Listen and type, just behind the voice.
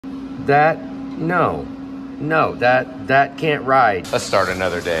No, that can't ride. Let's start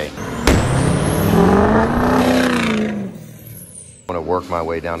another day. I want to work my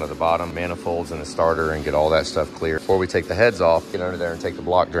way down to the bottom, manifolds and the starter, and get all that stuff clear. Before we take the heads off, get under there and take the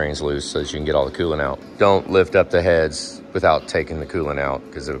block drains loose so that you can get all the coolant out. Don't lift up the heads without taking the coolant out,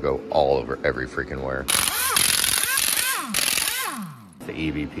 because it'll go all over every freaking where. The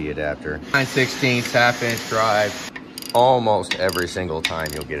EVP adapter. 9/16 half-inch drive. Almost every single time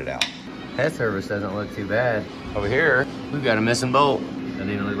you'll get it out. Head service doesn't look too bad. Over here, we've got a missing bolt. Doesn't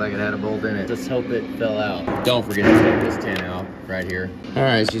even look like it had a bolt in it. Let's hope it fell out. Don't forget to take this tin out right here. All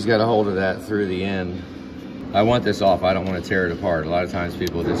right, she's got a hold of that through the end. I want this off. I don't want to tear it apart. A lot of times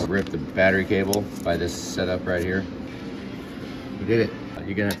people just rip the battery cable by this setup right here. You did it.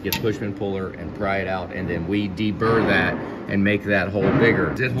 You're gonna have to get a pushman puller and pry it out, and then we deburr that and make that hole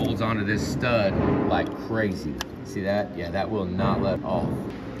bigger. It holds onto this stud like crazy. See that? Yeah, that will not let off.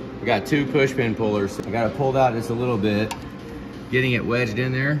 We got 2 pushpin pullers. I got it pulled out just a little bit, getting it wedged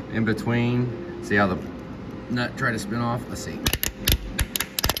in there in between. See how the nut tried to spin off? Let's see.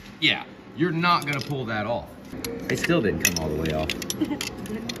 Yeah, you're not gonna pull that off. It still didn't come all the way off.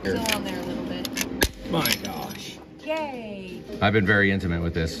 Still on there a little bit. My gosh. Yay. I've been very intimate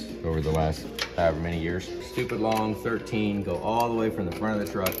with this over the last however many years. Stupid long 13, go all the way from the front of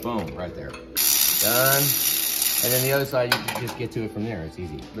the truck, boom, right there. Done. And then the other side, you can just get to it from there. It's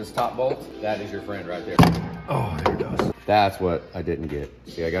easy. This top bolt, that is your friend right there. Oh, there it goes. That's what I didn't get.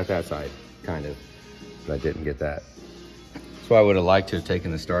 See, I got that side, kind of, but I didn't get that. So I would have liked to have taken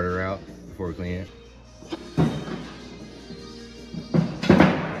the starter out before we clean it.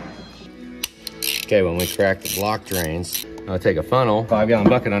 Okay, when we crack the block drains, I'll take a funnel, 5-gallon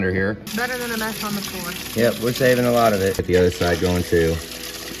bucket under here. Better than a mess on the floor. Yep, we're saving a lot of it. Get the other side going too.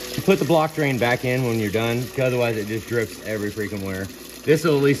 You put the block drain back in when you're done, because otherwise it just drips every freaking where. This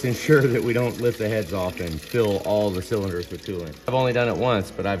will at least ensure that we don't lift the heads off and fill all the cylinders with coolant. I've only done it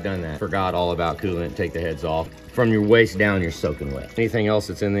once, but I've done that. Forgot all about coolant, take the heads off. From your waist down, you're soaking wet. Anything else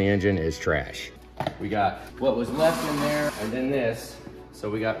that's in the engine is trash. We got what was left in there, and then this. So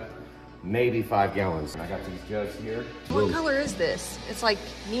we got maybe 5 gallons. I got these jugs here. What color is this? It's like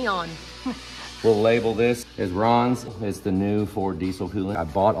neon. We'll label this as Ron's. It's the new Ford diesel coolant. I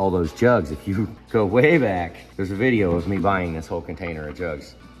bought all those jugs. If you go way back, there's a video of me buying this whole container of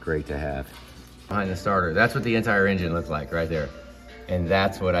jugs. Great to have. Behind the starter, that's what the entire engine looked like right there. And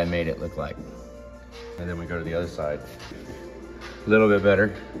that's what I made it look like. And then we go to the other side. A little bit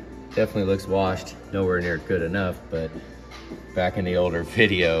better. Definitely looks washed. Nowhere near good enough, but back in the older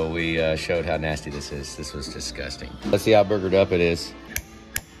video, we showed how nasty this is. This was disgusting. Let's see how burgered up it is.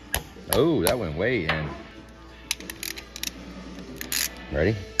 Oh, that went way in.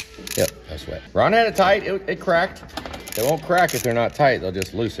 Ready? Yep, that's wet. Ron had it tight, it cracked. They won't crack if they're not tight, they'll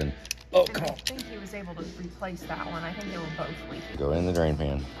just loosen. Oh, come on. I think he was able to replace that one. I think they were both leaking. Go in the drain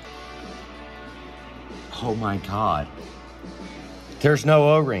pan. Oh my God. There's no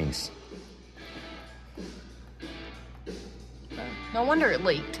O-rings. No wonder it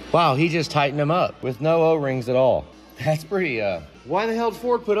leaked. Wow, he just tightened them up with no O-rings at all. That's pretty, why the hell did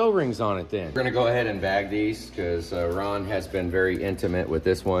Ford put O-rings on it then? We're gonna go ahead and bag these because Ron has been very intimate with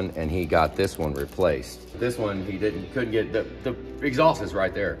this one and he got this one replaced. This one, he couldn't get, the exhaust is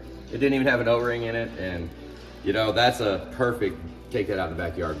right there. It didn't even have an O-ring in it, and you know, that's a perfect, take that out in the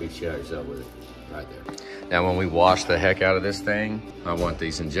backyard, beat shit out of yourself with it, right there. Now when we wash the heck out of this thing, I want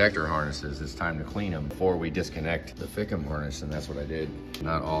these injector harnesses. It's time to clean them before we disconnect the Fickum harness, and that's what I did.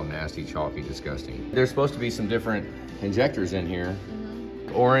 Not all nasty, chalky, disgusting. There's supposed to be some different injectors in here.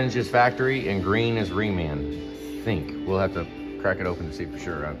 Orange is factory and green is reman. I think. We'll have to crack it open to see for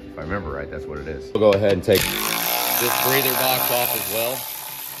sure. If I remember right, that's what it is. We'll go ahead and take this breather box off as well.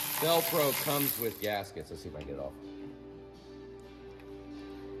 Velcro comes with gaskets. Let's see if I can get it off.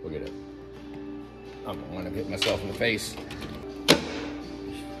 Look at it. I'm gonna wind up hitting myself in the face.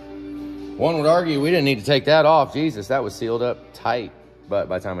 One would argue we didn't need to take that off. Jesus, that was sealed up tight. But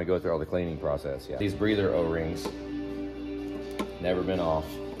by the time we go through all the cleaning process, yeah. These breather O-rings, never been off,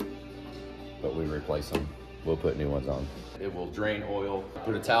 but we replace them. We'll put new ones on. It will drain oil.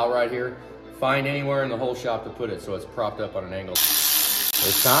 Put a towel right here. Find anywhere in the whole shop to put it so it's propped up on an angle.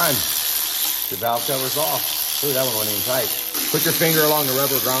 It's time. The valve cover's off. Ooh, that one wasn't even tight. Put your finger along the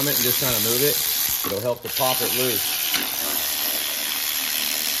rubber grommet and just kind of move it. It'll help to pop it loose.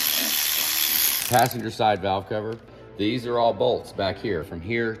 Passenger side valve cover. These are all bolts back here, from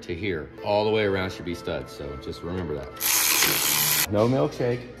here to here. All the way around should be studs, so just remember that. No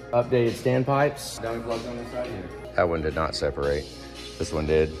milkshake. Updated standpipes. Dummy plugs on this side here. That one did not separate. This one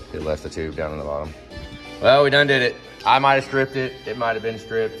did. It left the tube down on the bottom. Well, we done did it. I might have stripped it. It might have been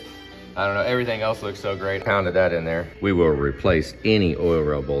stripped. I don't know, everything else looks so great. Pounded that in there. We will replace any oil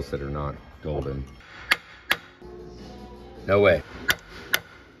rail bolts that are not golden. No way.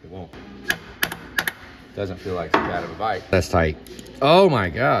 It won't. Doesn't feel like some kind of a bite. That's tight. Oh my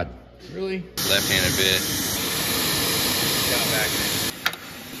God. Really? Left-handed bit. Got back.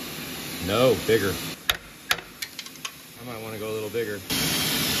 No, bigger. I might want to go a little bigger.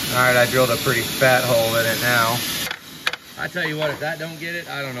 All right, I drilled a pretty fat hole in it now. I tell you what, if that don't get it,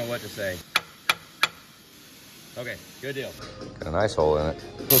 I don't know what to say. Okay, good deal. Got a nice hole in it.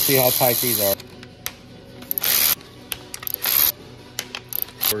 Let's see how tight these are.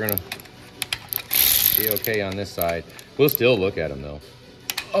 We're gonna be okay on this side. We'll still look at them though.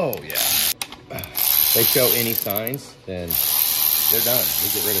 Oh yeah. If they show any signs, then they're done. We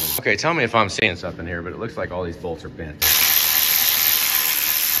get rid of them. Okay, tell me if I'm seeing something here, but it looks like all these bolts are bent.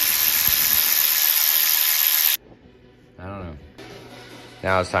 I don't know.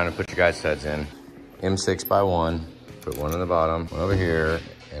 Now it's time to put your guys' heads in. M6x1, put one in the bottom, one over here,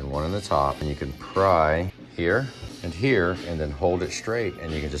 and one in the top. And you can pry here, and then hold it straight,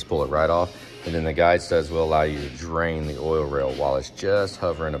 and you can just pull it right off. And then the guide studs will allow you to drain the oil rail while it's just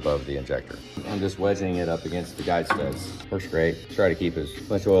hovering above the injector. I'm just wedging it up against the guide studs. Works great. Try to keep as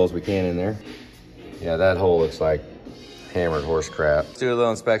much oil as we can in there. Yeah, that hole looks like hammered horse crap. Let's do a little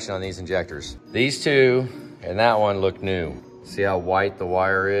inspection on these injectors. These two and that one look new. See how white the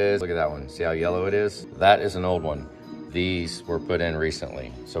wire is? Look at that one. See how yellow it is? That is an old one. These were put in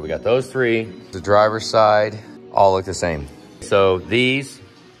recently. So we got those three. The driver's side all look the same. So these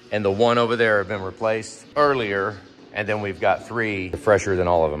and the one over there have been replaced earlier, and then we've got three fresher than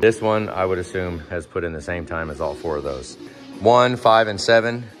all of them. This one, I would assume, has put in the same time as all four of those. 1, 5, and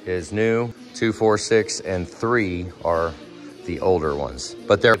 7 is new. 2, 4, 6, and 3 are the older ones,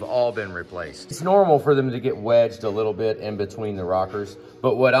 but they've all been replaced. It's normal for them to get wedged a little bit in between the rockers,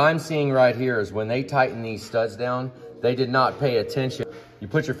 but what I'm seeing right here is when they tighten these studs down, they did not pay attention. You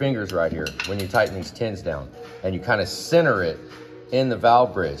put your fingers right here when you tighten these tins down, and you kind of center it in the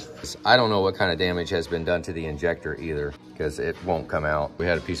valve bridge. I don't know what kind of damage has been done to the injector either, because it won't come out. We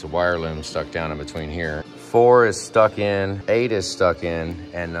had a piece of wire loom stuck down in between here. 4 is stuck in, 8 is stuck in,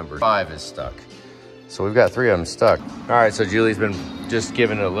 and number 5 is stuck. So we've got 3 of them stuck. All right, so Julie's been just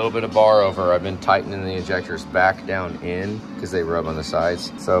giving it a little bit of bar over. I've been tightening the injectors back down in because they rub on the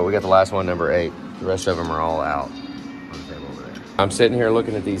sides. So we got the last one, number 8. The rest of them are all out on the table over there. I'm sitting here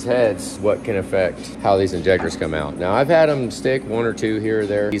looking at these heads, what can affect how these injectors come out. Now I've had them stick 1 or 2 here or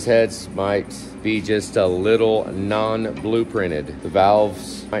there. These heads might be just a little non-blueprinted. The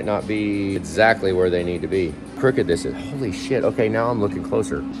valves might not be exactly where they need to be. Crooked this is, holy shit. Okay, now I'm looking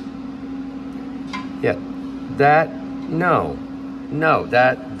closer. Yeah, that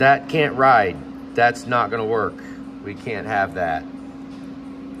can't ride. That's not gonna work. We can't have that.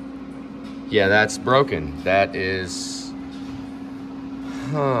 Yeah, that's broken. That is,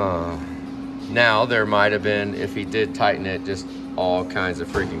 Now there might have been, if he did tighten it, just all kinds of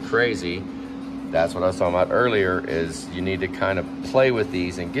freaking crazy. That's what I was talking about earlier, is you need to kind of play with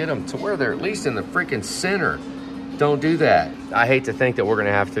these and get them to where they're at least in the freaking center. Don't do that. I hate to think that we're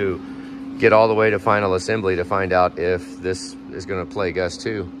gonna have to get all the way to final assembly to find out if this is gonna plague us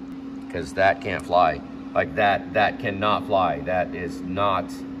too, because that can't fly. Like that cannot fly. That is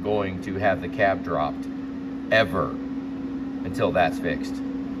not going to have the cab dropped ever until that's fixed.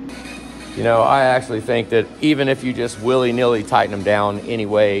 You know, I actually think that even if you just willy-nilly tighten them down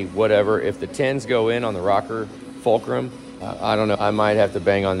anyway, whatever, if the tins go in on the rocker fulcrum, I don't know, I might have to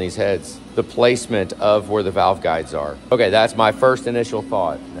bang on these heads. The placement of where the valve guides are. Okay, that's my first initial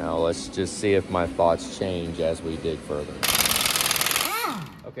thought. Now let's just see if my thoughts change as we dig further.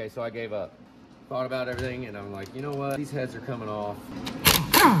 Okay, so I gave up. Thought about everything and I'm like, you know what? These heads are coming off.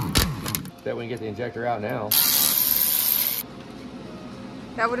 Bet we can get the injector out now.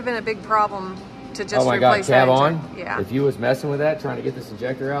 That would have been a big problem to just replace. Oh my God, cab on? Yeah. If you was messing with that, trying to get this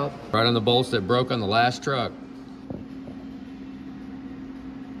injector out. Right on the bolts that broke on the last truck.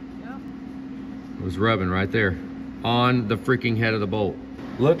 It was rubbing right there on the freaking head of the bolt.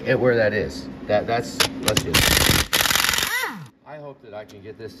 Look at where that is. Let's just. I hope that I can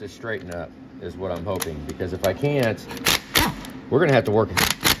get this to straighten up is what I'm hoping, because if I can't, we're gonna have to work it.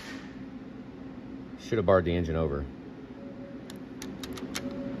 Should have barred the engine over.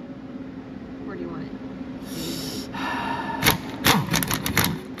 Where do you want it?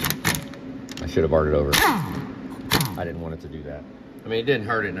 I should have barred it over. I didn't want it to do that. I mean, it didn't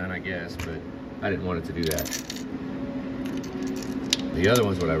hurt it none, I guess, but I didn't want it to do that. The other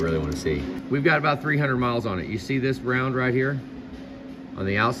one's what I really want to see. We've got about 300 miles on it. You see this round right here on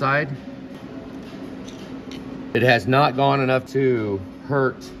the outside? It has not gone enough to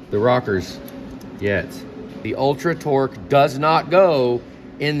hurt the rockers yet. The ultra torque does not go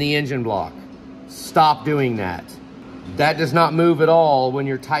in the engine block. Stop doing that. That does not move at all when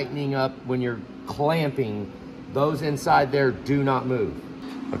you're tightening up, when you're clamping. Those inside there do not move.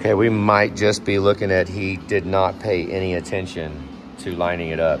 Okay, we might just be looking at he did not pay any attention to lining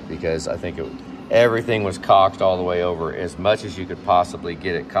it up, because I think everything was cocked all the way over as much as you could possibly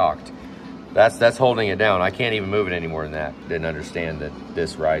get it cocked. That's holding it down. I can't even move it any more than that. Didn't understand that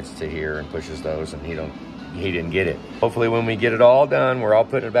this rides to here and pushes those, and he didn't get it. Hopefully when we get it all done, we're all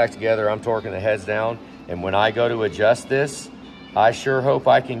putting it back together, I'm torquing the heads down, and when I go to adjust this, I sure hope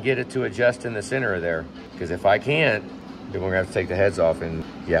I can get it to adjust in the center of there, because if I can't, then we're gonna have to take the heads off, and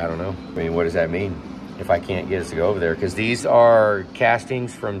yeah, I don't know. I mean, what does that mean if I can't get us to go over there? Because these are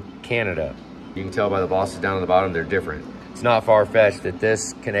castings from Canada. You can tell by the bosses down on the bottom, they're different. It's not far-fetched that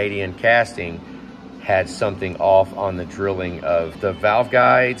this Canadian casting had something off on the drilling of the valve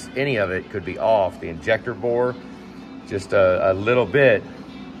guides. Any of it could be off. The injector bore, just a little bit.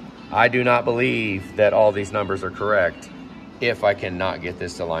 I do not believe that all these numbers are correct if I cannot get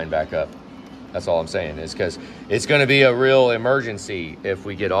this to line back up. That's all I'm saying, is because it's gonna be a real emergency if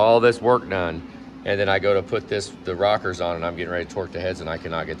we get all this work done and then I go to put the rockers on and I'm getting ready to torque the heads and I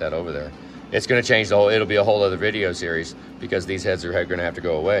cannot get that over there. It's gonna change the whole, it'll be a whole other video series because these heads are gonna have to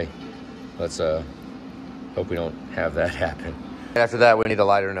go away. Let's hope we don't have that happen. After that, we need a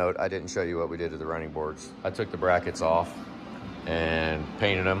lighter note. I didn't show you what we did to the running boards. I took the brackets off and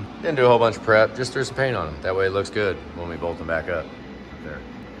painted them. Didn't do a whole bunch of prep, just threw some paint on them. That way it looks good when we bolt them back up there.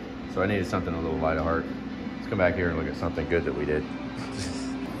 So I needed something a little light of heart. Let's come back here and look at something good that we did.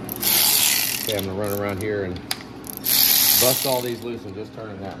 Okay, I'm gonna run around here and bust all these loose and just turn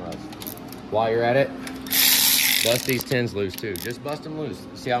them that much. While you're at it, bust these tins loose too. Just bust them loose.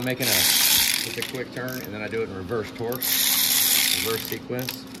 See how I'm making just a quick turn, and then I do it in reverse torque, reverse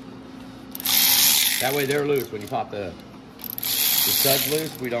sequence. That way they're loose when you pop the studs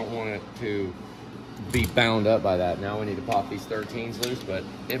loose. We don't want it to be bound up by that. Now we need to pop these 13s loose, but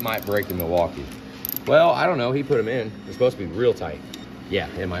it might break in Milwaukee. Well, I don't know. He put them in. They're supposed to be real tight. Yeah,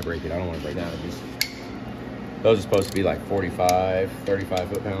 it might break it. I don't want to break down. Those are supposed to be like 35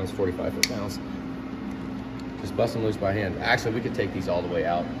 foot-pounds, 45 foot-pounds. Just bust them loose by hand. Actually, we could take these all the way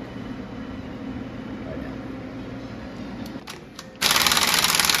out right now.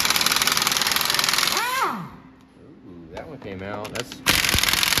 Ooh, that one came out. That's...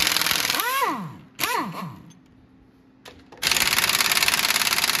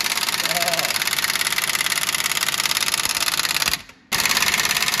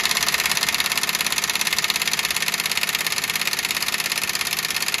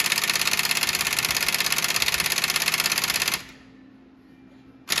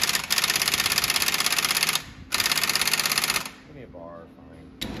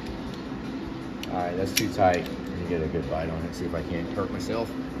 All right, that's too tight. Let me get a good bite on it, see if I can't hurt myself.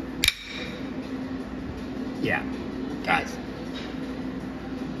 Yeah, guys.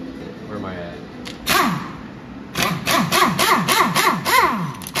 Where am I at?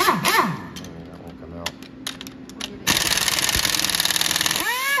 That won't come out.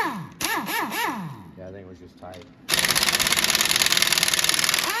 Yeah, I think it was just tight.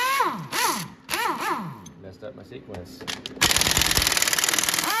 Messed up my sequence.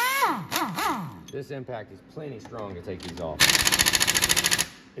 This impact is plenty strong to take these off.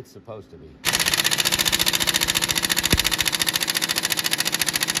 It's supposed to be.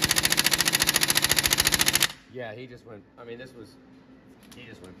 Yeah, he just went, I mean, he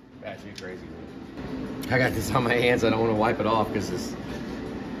just went batshit crazy. I got this on my hands. I don't want to wipe it off because it's...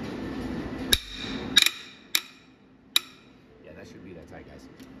 Yeah, that should be that tight, guys.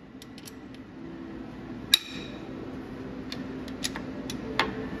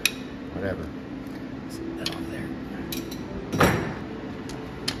 Whatever. Set that off there.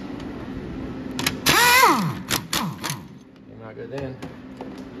 Came out good then.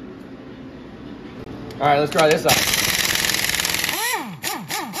 All right, let's try this side.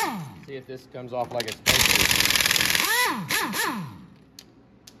 See if this comes off like it's supposed to.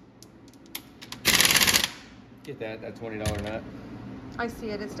 Get that $20 nut. I see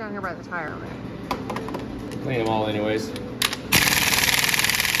it. It's down here by the tire. Clean them all anyways.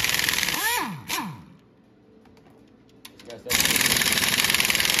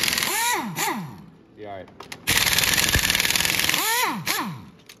 Be all right.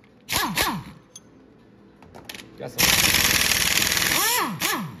 Got some.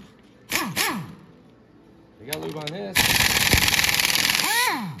 We got lube on this.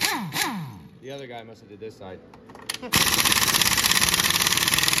 The other guy must have did this side.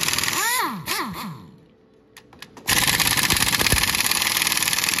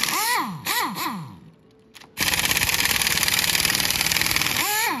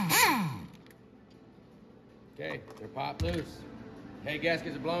 Okay, they're popped loose. Hey,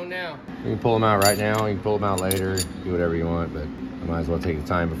 gaskets are blown now. You can pull them out right now. You can pull them out later. Do whatever you want, but I might as well take the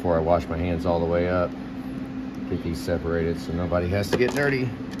time before I wash my hands all the way up. Get these separated so nobody has to get dirty.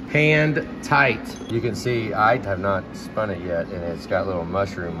 Hand tight. You can see I have not spun it yet, and it's got little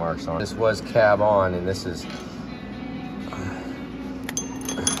mushroom marks on it. This was cab on, and this is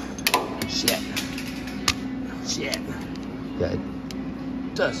shit. Yeah, it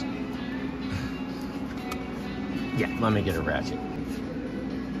does. Yeah, let me get a ratchet.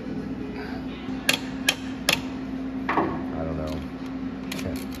 I don't know.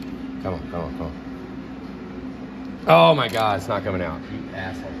 Okay. Come on. Oh my God, it's not coming out. You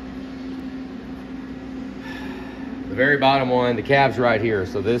asshole. The very bottom one, the cab's right here.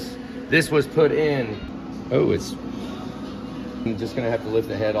 So this was put in. Oh, I'm just gonna have to lift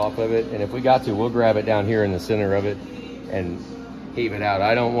the head off of it. And if we got to, we'll grab it down here in the center of it and heave it out.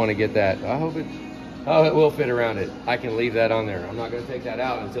 I don't want to get that. Oh, it will fit around it. I can leave that on there. I'm not gonna take that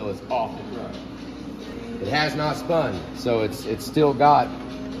out until it's off the truck. It has not spun, so it's still got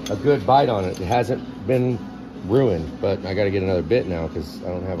a good bite on it. It hasn't been ruined, but I got to get another bit now because I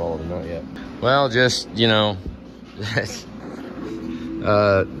don't have all of them out yet. Well, just, you know,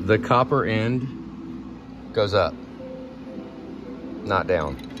 the copper end goes up, not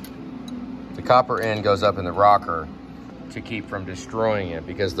down. The copper end goes up in the rocker to keep from destroying it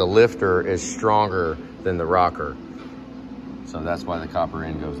because the lifter is stronger than the rocker. So that's why the copper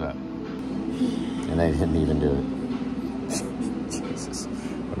end goes up. And they didn't even do it. Jesus. I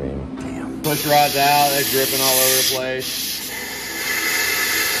mean, damn. Push rods out, they're dripping all over the place.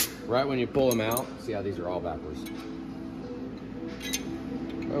 Right when you pull them out, see how these are all backwards.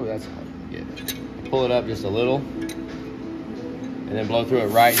 Oh, that's good. Pull it up just a little. And then blow through it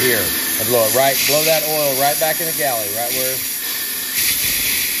right here. And blow that oil right back in the galley, right where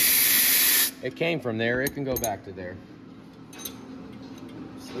it came from there. It can go back to there.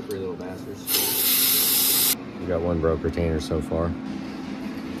 Slippery little bastards. We got one broke retainer so far.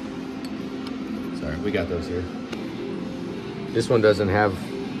 Sorry, we got those here. This one doesn't have,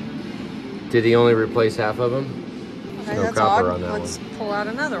 did he only replace half of them? Okay, no that's copper odd. on that Let's pull out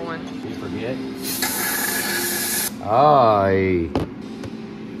another one. Did you forget? Aye.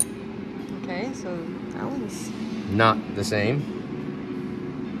 Okay, so that one's not the same.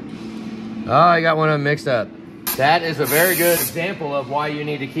 Oh, I got one of them mixed up. That is a very good example of why you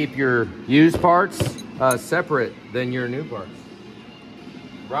need to keep your used parts separate than your new parts.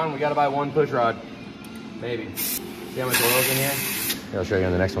 Ron, we gotta buy one push rod. Maybe. See how much oil's in here? Yeah, I'll show you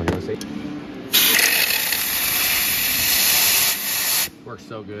on the next one. You wanna see? Works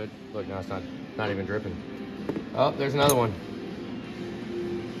so good. Look, now it's not even dripping. Oh, there's another one.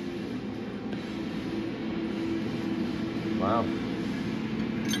 Wow.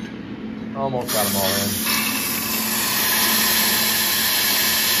 Almost got them all in.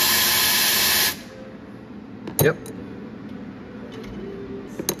 Yep.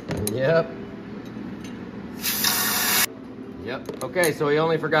 Yep. Okay, so he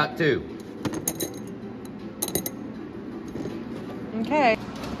only forgot 2. okay.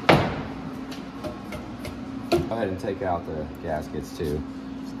 Go ahead and take out the gaskets too,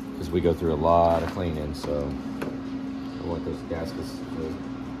 because we go through a lot of cleaning, so I want those gaskets, the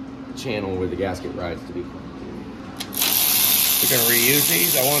channel where the gasket rides to be clean. We're gonna reuse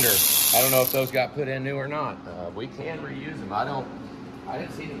these, I wonder. I don't know if those got put in new or not. We can reuse them. I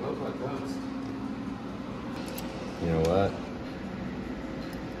didn't see them look like those. You know what?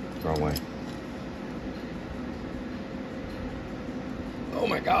 Wrong way. Oh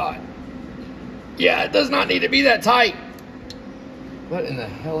my God. Yeah, it does not need to be that tight. What in the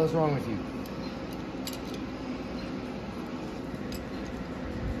hell is wrong with you?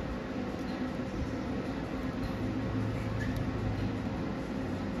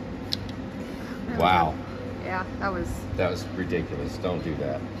 Wow. Yeah, that was ridiculous. Don't do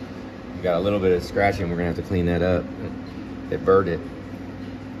that. You got a little bit of scratching. We're gonna have to clean that up. It burned it.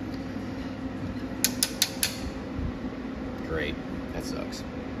 Great. That sucks.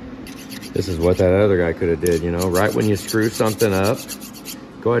 This is what that other guy could have did, you know, right when you screw something up,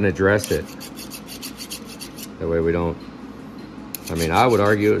 go ahead and address it. That way we don't, I mean, I would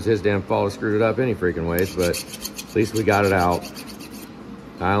argue it was his damn fault to screw it up any freaking ways, but at least we got it out.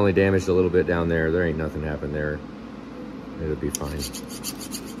 I only damaged a little bit down there. There ain't nothing happened there. It'll be fine.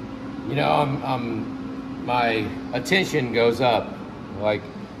 You know, my attention goes up. Like,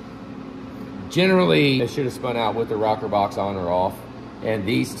 generally, I should have spun out with the rocker box on or off. And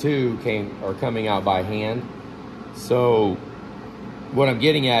these two are coming out by hand. So what I'm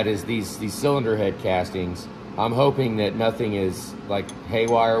getting at is these cylinder head castings. I'm hoping that nothing is like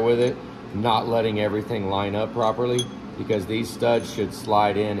haywire with it. not letting everything line up properly, because these studs should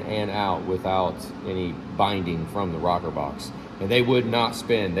slide in and out without any binding from the rocker box. And they would not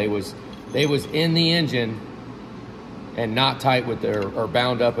spin. They was in the engine and not tight with their, or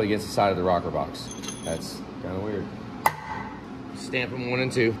bound up against the side of the rocker box. That's kind of weird. Stamp them 1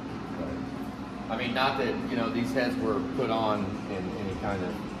 and 2. I mean, not that, you know, these heads were put on in any kind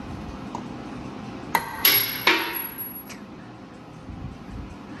of...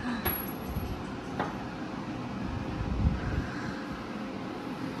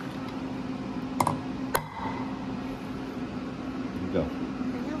 Go.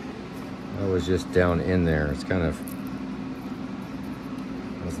 I was just down in there. It's kind of,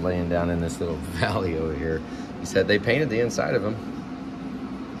 I was laying down in this little valley over here. He said they painted the inside of them.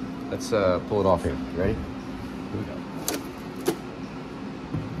 Let's pull it off here. You ready? Here we go.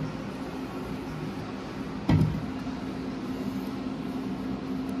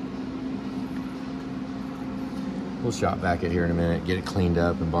 We'll shop back it here in a minute, get it cleaned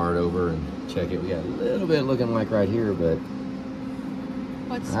up and bar it over and check it. We got a little bit looking like right here, but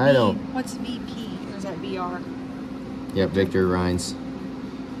What's VP? Or is that VR? Yep, Victor Rhines.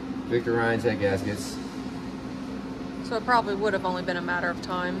 Victor Rhines head gaskets. So it probably would have only been a matter of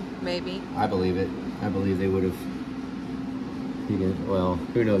time, maybe. I believe it. I believe they would have. Well,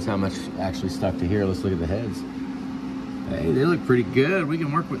 who knows how much actually stuck to here. Let's look at the heads. Hey, they look pretty good. We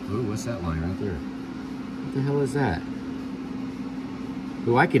can work with. Ooh, what's that line right there? What the hell is that?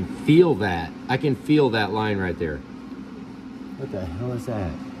 Ooh, I can feel that. I can feel that line right there. What the hell is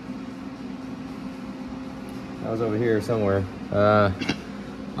that? That was over here somewhere.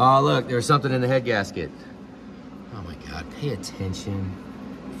 Oh, look, there's something in the head gasket. Oh my God, pay attention.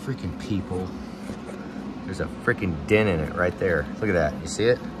 Freaking people. There's a freaking dent in it right there. Look at that, you see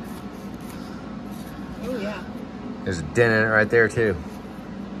it? Oh yeah. There's a dent in it right there too.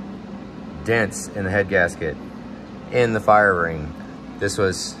 Dents in the head gasket. In the fire ring. This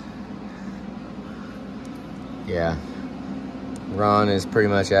was, yeah. Ron is pretty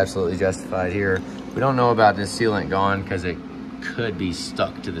much absolutely justified here. We don't know about this sealant gone because it could be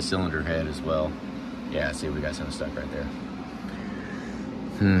stuck to the cylinder head as well. Yeah, see, we got something stuck right there.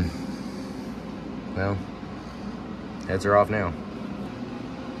 Well, heads are off now.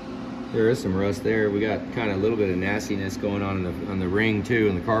 There is some rust there. We got kind of a little bit of nastiness going on the ring too,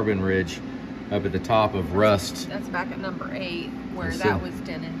 and the carbon ridge up at the top of rust. That's back at number 8, where that was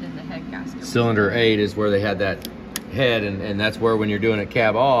dented in the head gasket. Cylinder 8 is where they had that head, and that's where when you're doing it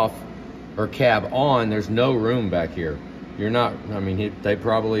cab off or cab on, there's no room back here. You're not, I mean, it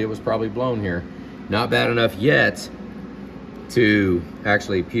was probably blown here. Not bad enough yet to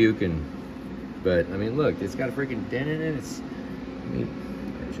actually puke, but I mean, look, it's got a freaking dent in it.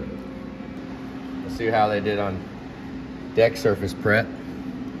 Let's see how they did on deck surface prep.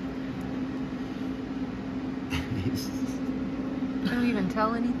 Don't even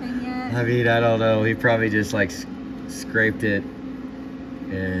tell anything yet? I mean, I don't know. He probably just like scraped it,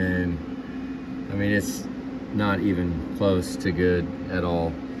 and I mean, it's not even close to good at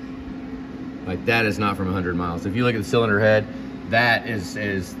all. Like, that is not from 100 miles. If you look at the cylinder head, that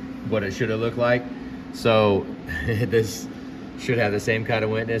is what it should have looked like. So this should have the same kind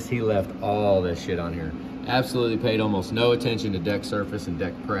of wetness. He left all this shit on here. Absolutely paid almost no attention to deck surface and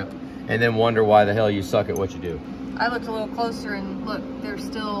deck prep, and then wonder why the hell you suck at what you do. I looked a little closer and look, there's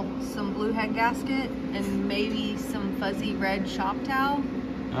still some blue head gasket and maybe some fuzzy red shop towel.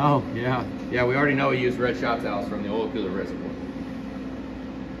 Oh, yeah. Yeah, we already know we used red shop towels from the oil cooler reservoir.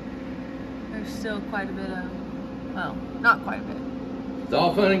 There's still quite a bit of, well, not quite a bit. It's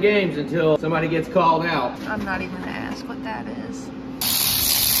all fun and games until somebody gets called out. I'm not even gonna ask what that is.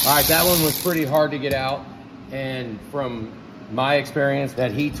 All right, that one was pretty hard to get out. And from my experience,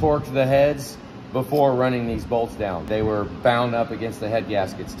 that he torqued the heads before running these bolts down. They were bound up against the head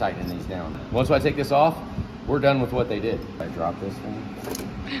gaskets, tightening these down. Once I take this off, we're done with what they did. I drop this one.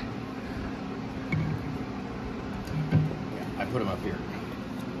 I put them up here.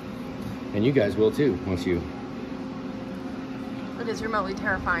 And you guys will too, once you... It is remotely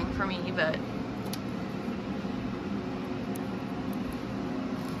terrifying for me, but...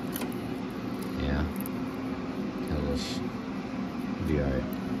 yeah. This will be all right.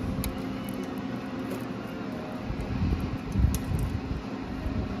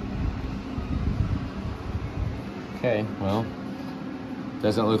 Okay, well,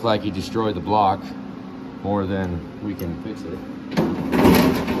 doesn't look like he destroyed the block more than we can fix it.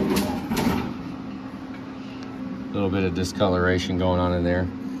 A little bit of discoloration going on in there.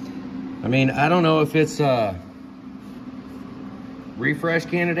 I mean, I don't know if it's a refresh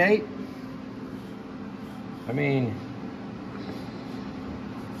candidate. I mean,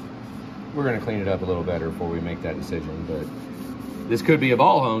 we're gonna clean it up a little better before we make that decision. But this could be a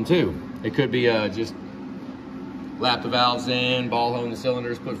ball hone too. It could be just lap the valves in, ball hone the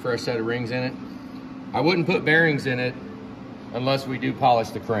cylinders, put a fresh set of rings in it. I wouldn't put bearings in it unless we do polish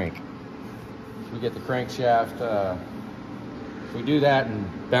the crank. We get the crankshaft, if we do that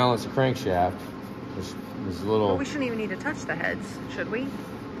and balance the crankshaft, which is a little... Well, we shouldn't even need to touch the heads, should we?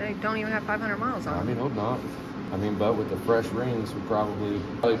 They don't even have 500 miles on them. I mean, hope not. I mean, but with the fresh rings, we probably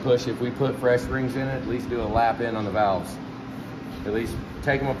push, if we put fresh rings in it, at least do a lap in on the valves. At least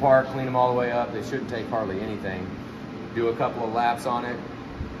take them apart, clean them all the way up. They shouldn't take hardly anything. Do a couple of laps on it.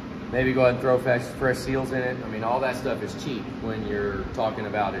 Maybe go ahead and throw fresh seals in it. I mean, all that stuff is cheap when you're talking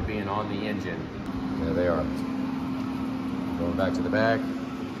about it being on the engine. There they are. Going back to the back.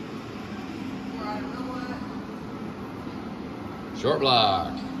 Short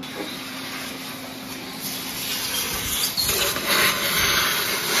block.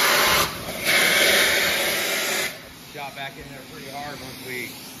 Shot back in there pretty hard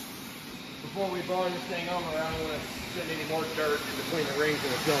before we burn this thing over. I don't want to send any more dirt between the rings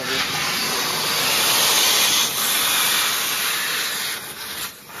and the cylinders.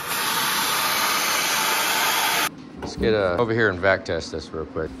 Let's get over here and vac test this real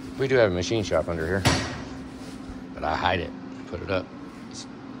quick. We do have a machine shop under here, but I hide it, put it up. It's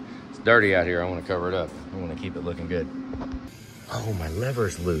dirty out here. I want to cover it up. I want to keep it looking good. Oh, my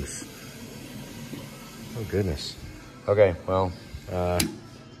lever's loose. Oh, goodness. Okay, well,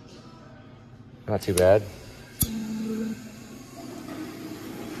 not too bad.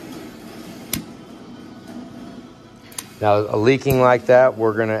 Now, a leaking like that,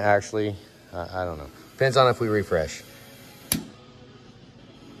 we're gonna actually, I don't know. Depends on if we refresh.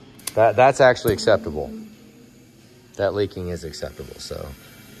 That's actually acceptable. That leaking is acceptable, so.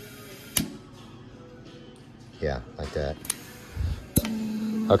 Yeah, like that.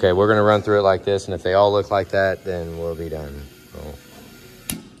 Okay, we're gonna run through it like this, and if they all look like that, then we'll be done. Oh.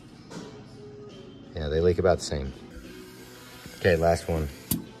 Yeah, they leak about the same. Okay, last one.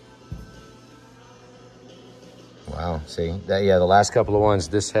 Wow, see, that, yeah, the last couple of ones,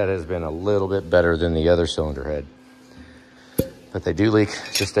 this head has been a little bit better than the other cylinder head. But they do leak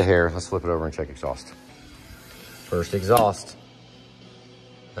just a hair. Let's flip it over and check exhaust. First exhaust.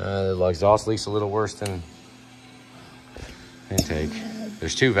 The exhaust leaks a little worse than intake.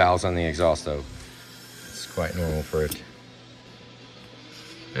 There's 2 valves on the exhaust though. It's quite normal for it.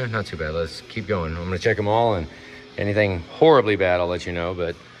 Not too bad. Let's keep going. I'm gonna check them all, and anything horribly bad, I'll let you know,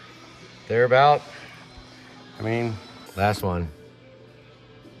 but they're about, I mean, last one.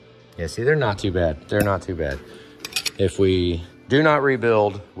 Yeah, see, they're not too bad. They're not too bad. If we do not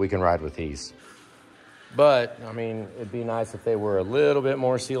rebuild, we can ride with these. But, I mean, it'd be nice if they were a little bit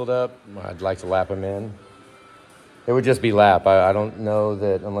more sealed up. I'd like to lap them in. It would just be lap. I don't know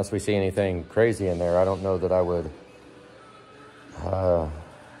that, unless we see anything crazy in there, I don't know that I would.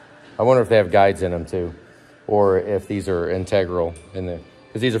 I wonder if they have guides in them too, or if these are integral in the,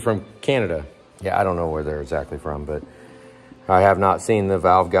 because these are from Canada. Yeah, I don't know where they're exactly from, but I have not seen the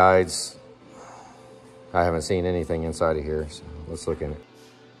valve guides. I haven't seen anything inside of here, so let's look in it.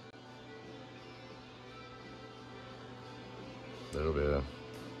 A little bit of.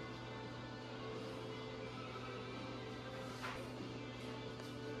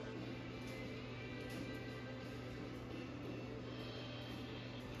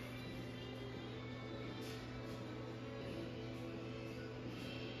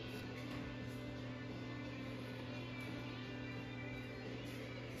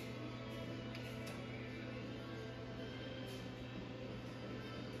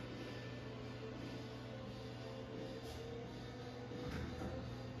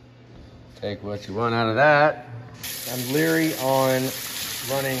 Take what you want out of that. I'm leery on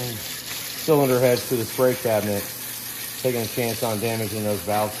running cylinder heads through the spray cabinet, taking a chance on damaging those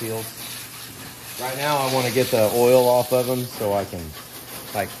valve seals. Right now, I want to get the oil off of them so I can,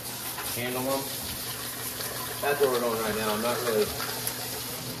 like, handle them. That's what we're doing right now. I'm not really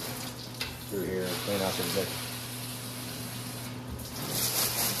through here, clean out the bit.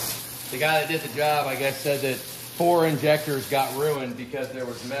 The guy that did the job, I guess, said that 4 injectors got ruined because there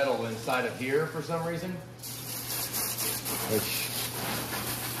was metal inside of here for some reason. Which,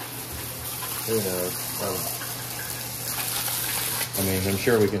 who knows? I mean, I'm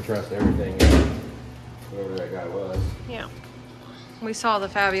sure we can trust everything, whoever that guy was. Yeah. We saw the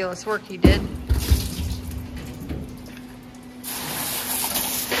fabulous work he did.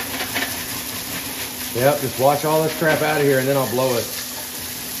 Yep, just wash all this crap out of here and then I'll blow it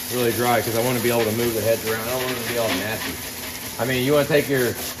really dry because I want to be able to move the heads around. I don't want them to be all nasty. I mean, you want to take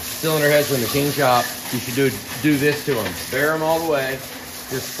your cylinder heads from the machine shop, you should do this to them. Bare them all the way,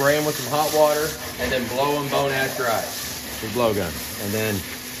 just spray them with some hot water and then blow them bone ash dry with blow gun. And then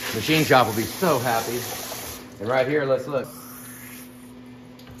machine shop will be so happy. And right here, let's look.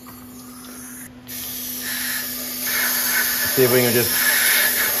 See if we can just.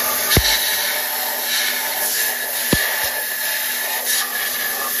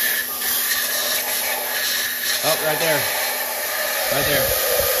 Oh, right there. Right there.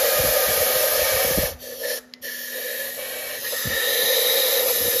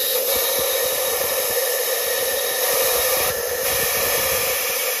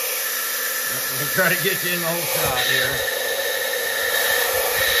 We'll try to get you in the whole shot here.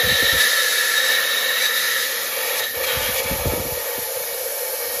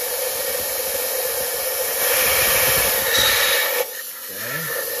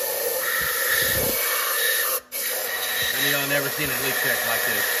 Y'all never seen a leak check like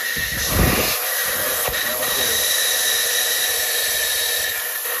this.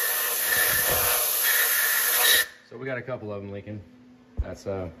 So we got a couple of them leaking. That's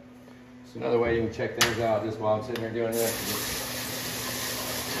another way you can check things out just while I'm sitting here doing this.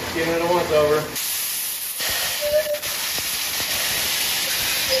 Just giving it a once over.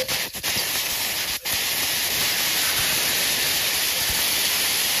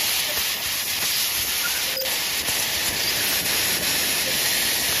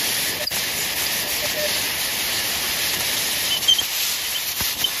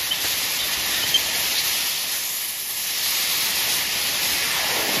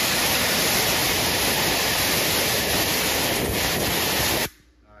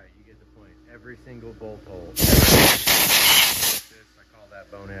 Every single bolt hole. I call that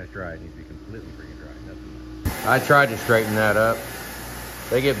bone ash dry. It needs to be completely freaking dry. Nothing. I tried to straighten that up.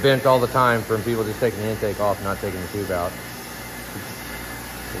 They get bent all the time from people just taking the intake off and not taking the tube out.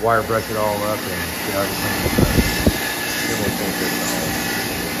 The wire brush it all up and get out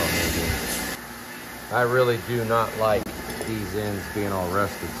the I really do not like these ends being all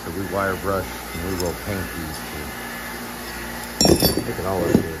rusted, so we wire brush and we will paint these too. Look at all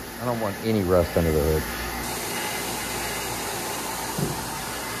of it. I don't want any rust under the hood.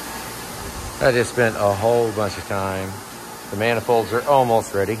 I just spent a whole bunch of time. The manifolds are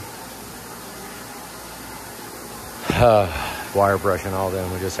almost ready. Wire brushing all them.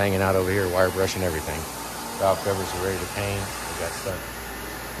 We're just hanging out over here, wire brushing everything. Valve covers are ready to paint. We got stuff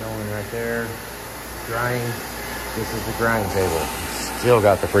going right there. Drying. This is the grind table. Still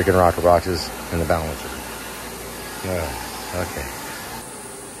got the freaking rocker boxes and the balancer. Okay.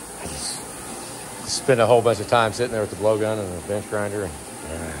 I just spent a whole bunch of time sitting there with the blowgun and the bench grinder. And,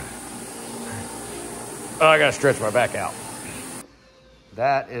 oh, I gotta stretch my back out.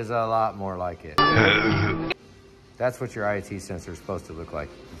 That is a lot more like it. That's what your IAT sensor is supposed to look like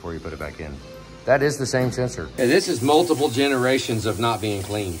before you put it back in. That is the same sensor. Hey, this is multiple generations of not being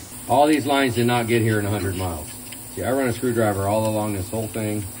cleaned. All these lines did not get here in 100 miles. See, I run a screwdriver all along this whole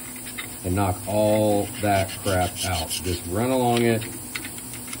thing and knock all that crap out. Just run along it.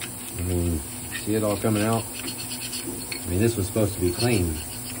 I mean, see it all coming out? I mean, this was supposed to be clean.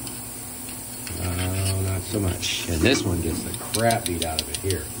 Not so much. And this one gets the crap beat out of it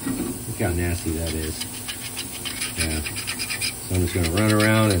here. Look how nasty that is. Yeah. So I'm just gonna run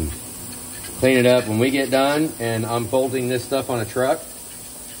around and clean it up. When we get done and I'm folding this stuff on a truck,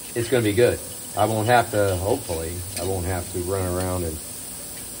 it's gonna be good. I won't have to, hopefully, I won't have to run around and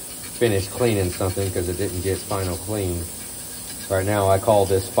finish cleaning something because it didn't get final clean. Right now, I call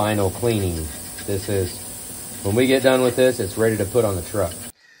this final cleaning. This is, when we get done with this, it's ready to put on the truck.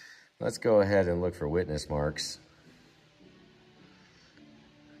 Let's go ahead and look for witness marks.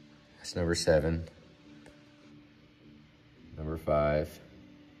 That's number 7. Number 5.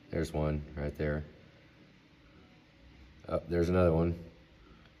 There's one right there. Oh, there's another one.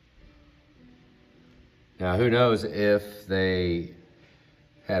 Now, who knows if they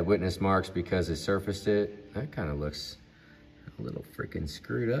had witness marks because they surfaced it. That kind of looks a little freaking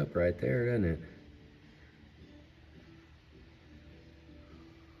screwed up right there, doesn't it?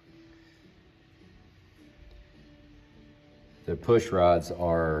 The push rods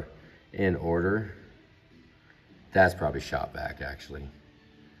are in order. That's probably shot back, actually.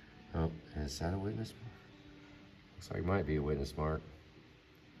 Oh, is that a witness mark? Looks like it might be a witness mark.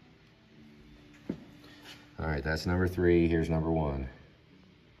 All right, that's number 3. Here's number 1.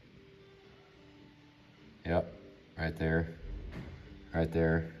 Yep, right there. Right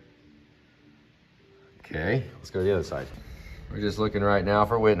there. Okay, let's go to the other side. We're just looking right now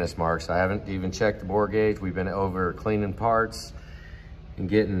for witness marks. I haven't even checked the bore gauge. We've been over cleaning parts and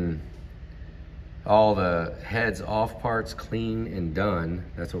getting all the heads off parts clean and done.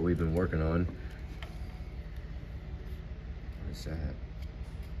 That's what we've been working on. What is that?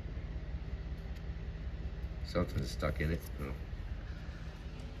 Something's stuck in it. Oh.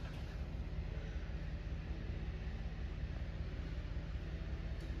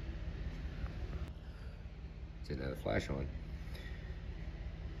 Didn't have the flash on.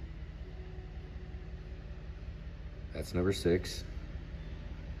 That's number 6.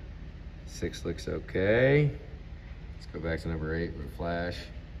 6 looks okay. Let's go back to number 8 with a flash.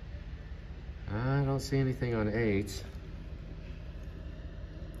 I don't see anything on 8.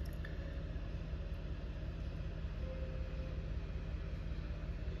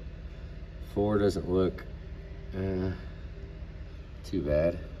 Four doesn't look too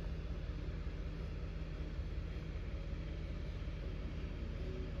bad.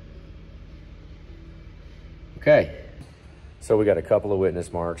 Okay, so we got a couple of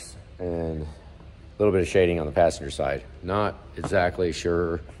witness marks and a little bit of shading on the passenger side. Not exactly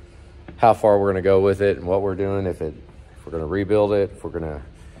sure how far we're gonna go with it and what we're doing, if we're gonna rebuild it,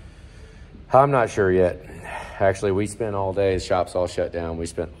 I'm not sure yet. Actually, we spent all day, the shop's all shut down. We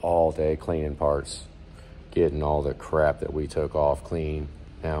spent all day cleaning parts, getting all the crap that we took off clean.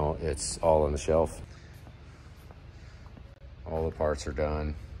 Now it's all on the shelf. All the parts are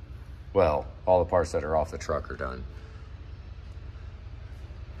done. Well, all the parts that are off the truck are done.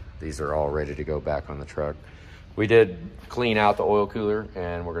 These are all ready to go back on the truck. We did clean out the oil cooler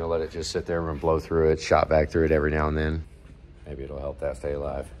and we're gonna let it just sit there and blow through it, shot back through it every now and then. Maybe it'll help that stay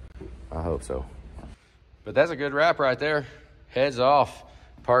alive. I hope so. But that's a good wrap right there. Heads off,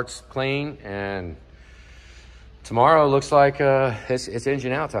 parts clean, and tomorrow looks like it's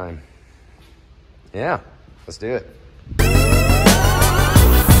engine out time. Yeah, let's do it.